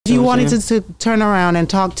you wanted to turn around and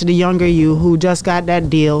talk to the younger you who just got that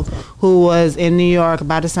deal, who was in New York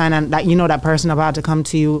about to sign on, that, you know, that person about to come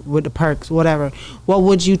to you with the perks, whatever, what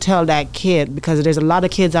would you tell that kid? Because there's a lot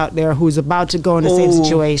of kids out there who's about to go in the same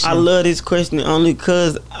situation. I love this question only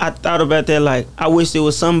because I thought about that. Like, I wish it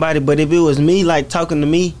was somebody, but if it was me, like, talking to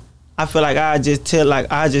me, I feel like I just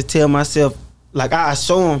tell myself, like, I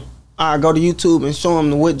show him. I go to YouTube and show him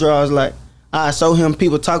the withdrawals. Like, I show him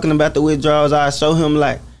people talking about the withdrawals. I show him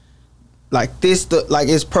like this, like,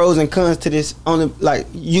 it's pros and cons to this. Only, like,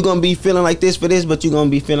 you gonna be feeling like this for this, but you gonna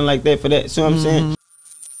be feeling like that for that. See what I'm saying?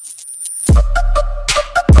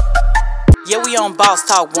 Yeah, we on Boss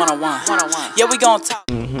Talk 101. Yeah, we gonna talk.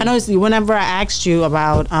 I noticed whenever I asked you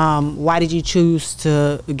about why did you choose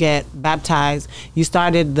to get baptized, you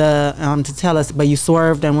started to tell us, but you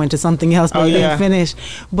swerved and went to something else, but you didn't finish.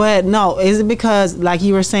 But no, is it because, like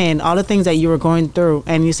you were saying, all the things that you were going through,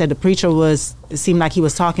 and you said the preacher it seemed like he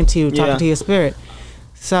was talking to you, talking to your spirit.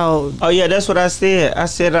 So. Oh yeah, that's what I said. I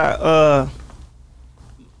said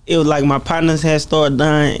it was like my partners had started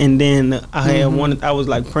dying, and then I had I was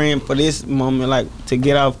like praying for this moment, like to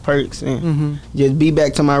get off perks and just be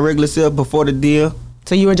back to my regular self before the deal.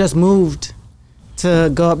 So you were just moved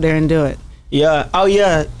to go up there and do it? Yeah. Oh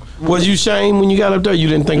yeah. Was you ashamed when you got up there? You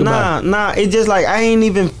didn't think about it? Nah. It just like I ain't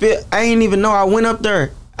even know I went up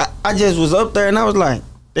there. I just was up there and I was like,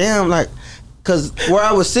 damn, like, cause where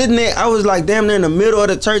I was sitting at, I was like damn near in the middle of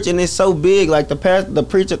the church, and it's so big, like the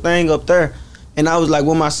preacher thing up there. And I was like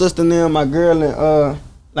with my sister and them, my girl, and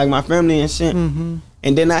like my family and shit. And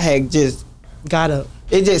then I had just got up.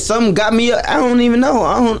 It just something got me up. I don't even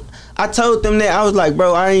know. I told them that I was like,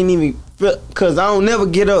 bro, I ain't even feel, cause I don't never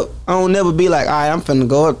get up. I don't never be like, all right, I'm finna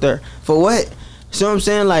go up there for what? See what I'm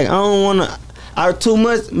saying? Like, I don't wanna. I too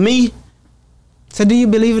much me. So do you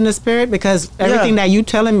believe in the spirit? Because everything that you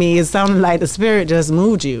telling me is sounding like the spirit just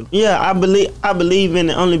moved you. Yeah, I believe in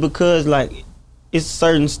it only because like it's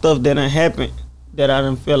certain stuff that done happened that I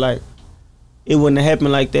done feel like it wouldn't have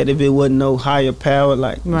happened like that if it wasn't no higher power.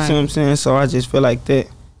 Like, you see what I'm saying? So I just feel like that.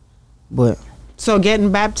 But so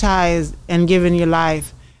getting baptized and giving your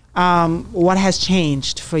life, what has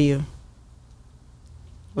changed for you?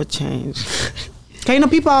 What changed? Okay, you know,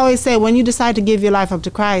 people always say when you decide to give your life up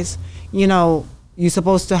to Christ, you know, you're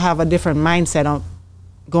supposed to have a different mindset on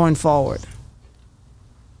going forward.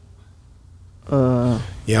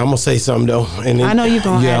 Yeah, I'm gonna say something though, and I know you're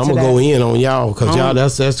gonna. Yeah, I'm gonna go in on y'all because y'all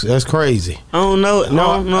that's crazy. I don't know. I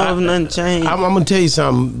don't know if nothing changed. I'm gonna tell you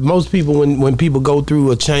something. Most people, when people go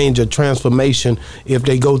through a change, a transformation, if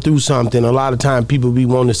they go through something, a lot of time people be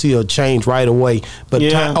wanting to see a change right away. But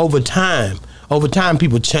over time,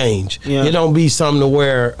 people change. Yeah. It don't be something to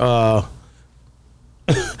where.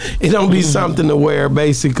 It don't be something to where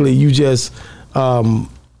basically you just.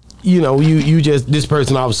 You know, you just, this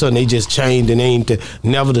person all of a sudden they just changed and they ain't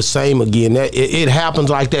never the same again. It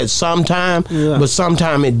happens like that sometime, but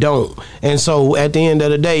sometime it don't. And so at the end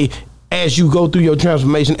of the day, as you go through your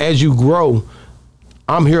transformation, as you grow,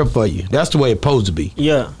 I'm here for you. That's the way it's supposed to be.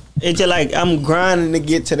 Yeah, it's just like I'm grinding to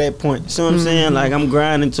get to that point. See what I'm saying? Like I'm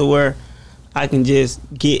grinding to where I can just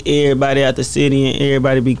get everybody out the city and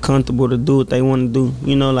everybody be comfortable to do what they want to do.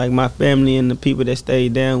 You know, like my family and the people that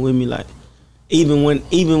stayed down with me, like. Even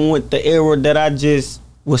with the era that I just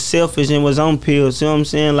was selfish and was on pills, you know what I'm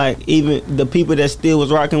saying? Like even the people that still was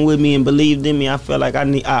rocking with me and believed in me, I felt like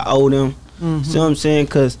I owe them. See what I'm saying?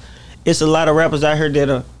 Cause it's a lot of rappers out here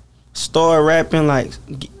that start rapping, like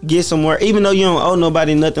get somewhere, even though you don't owe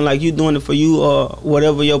nobody nothing, like you doing it for you or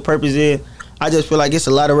whatever your purpose is. I just feel like it's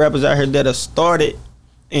a lot of rappers out here that have started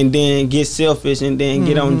and then get selfish and then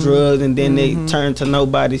get on drugs and then they turn to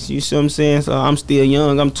nobodies. You see what I'm saying? So I'm still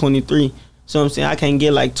young. I'm 23. So I'm saying I can't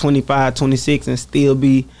get like 25, 26 and still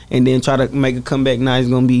be, and then try to make a comeback now. It's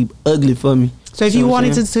going to be ugly for me. So if you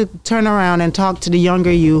wanted to turn around and talk to the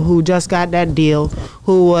younger you who just got that deal,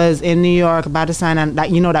 who was in New York about to sign on,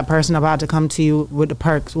 you know, that person about to come to you with the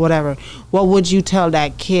perks, whatever, what would you tell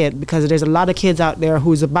that kid? Because there's a lot of kids out there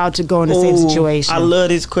who's about to go in the same situation. I love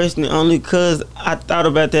this question only because I thought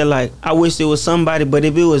about that. Like, I wish it was somebody, but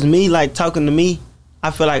if it was me, like talking to me,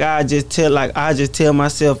 I feel like I just tell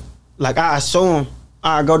myself, like I show him,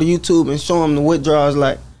 I go to YouTube and show him the withdrawals.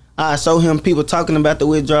 Like I show him people talking about the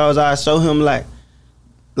withdrawals. I show him like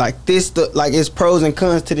this, like it's pros and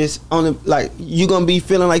cons to this. Only like you gonna be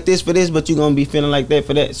feeling like this for this, but you gonna be feeling like that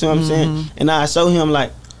for that. See what I'm saying? And I show him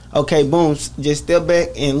like, okay, boom, just step back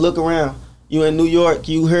and look around. You in New York,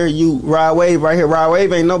 you here, you Rod Wave right here. Rod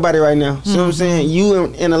Wave ain't nobody right now. See what I'm saying? You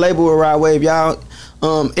in a label with Rod Wave, y'all.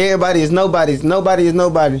 Everybody is nobody is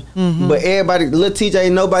nobody. But everybody, Lil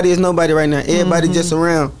TJ, nobody is nobody right now. Everybody just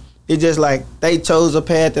around. it's just like they chose a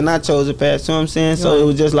path and I chose a path. See what I'm saying? So it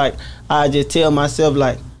was just like I just tell myself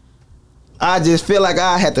like I just feel like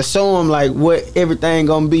I had to show them like what everything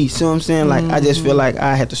gonna be. See what I'm saying? Like I just feel like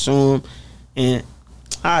I had to show them, and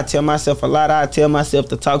I tell myself a lot. I tell myself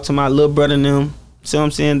to talk to my little brother and them. See what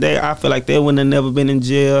I'm saying? I feel like they wouldn't have never been in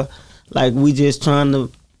jail. Like we just trying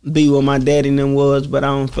to be what my daddy and them was, but I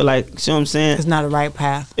don't feel like. See what I'm saying? It's not the right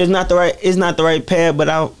path. It's not the right path. But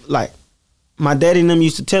I like my daddy and them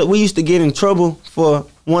used to tell. We used to get in trouble for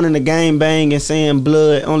wanting to gang bang and saying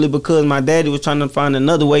blood only because my daddy was trying to find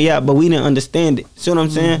another way out, but we didn't understand it. See what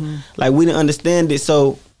I'm saying? Like we didn't understand it.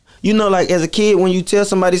 So you know, like as a kid, when you tell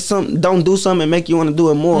somebody something, don't do something and make you want to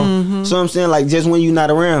do it more. So I'm saying, like just when you're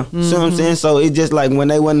not around. So I'm saying, so it just like when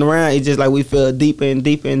they wasn't around, it just like we fell deeper and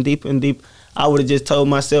deeper and deeper and deeper. I would have just told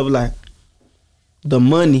myself like the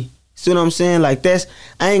money. See what I'm saying? Like I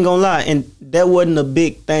ain't gonna lie, and that wasn't a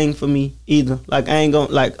big thing for me either. Like I ain't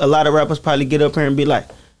gonna like a lot of rappers probably get up here and be like,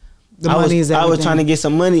 I was trying to get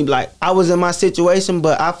some money. Like I was in my situation,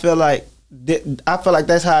 but I feel like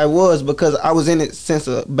that's how it was because I was in it since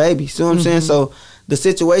a baby. See what I'm saying? So the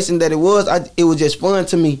situation that it was just fun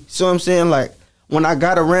to me. See what I'm saying? Like when I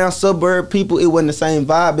got around suburb people, it wasn't the same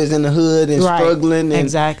vibe as in the hood and struggling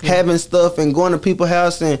and having stuff and going to people's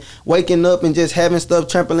house and waking up and just having stuff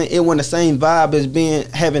trampling. It wasn't the same vibe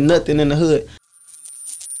as having nothing in the hood.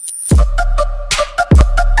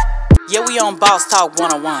 Yeah, we on Boss Talk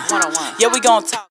 101. Yeah, we gonna talk.